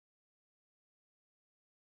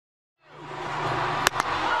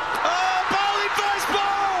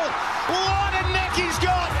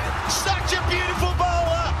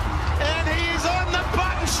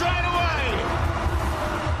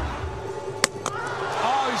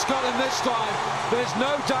he's got him this time. There's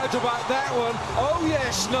no doubt about that one. Oh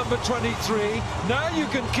yes, number 23. Now you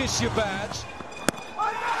can kiss your badge.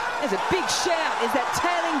 There's a big shout. Is that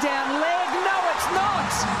tailing down leg? No, it's not.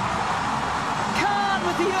 Khan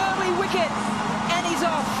with the early wicket, and he's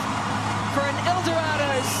off for an El Dorado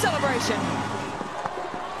celebration.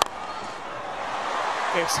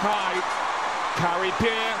 It's high. Carry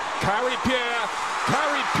Pierre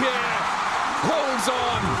holds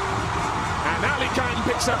on. And Alli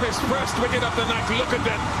picks up his first wicket of the night. Look at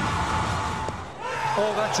that.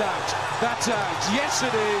 Oh, that's out. That's out. Yes,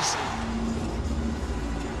 it is.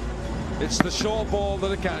 It's the short ball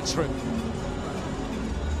that accounts for him.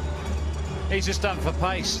 He's just done for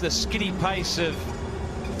pace, the skinny pace of...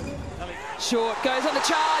 Short, goes on the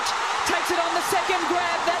charge, takes it on the second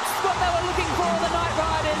grab. That's what they were looking for, the Knight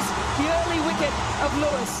Riders. The early wicket of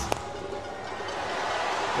Lewis.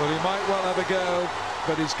 Well, he might well have a go,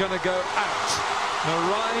 but he's going to go out.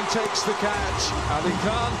 Ryan takes the catch. Ali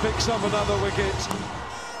Khan picks up another wicket.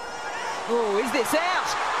 Oh, is this out?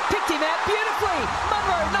 Picked him out beautifully.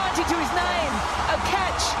 Munro, 90 to his name. A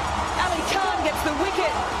catch. Ali Khan gets the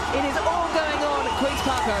wicket. It is all going on at Queen's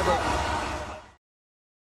Park Oval.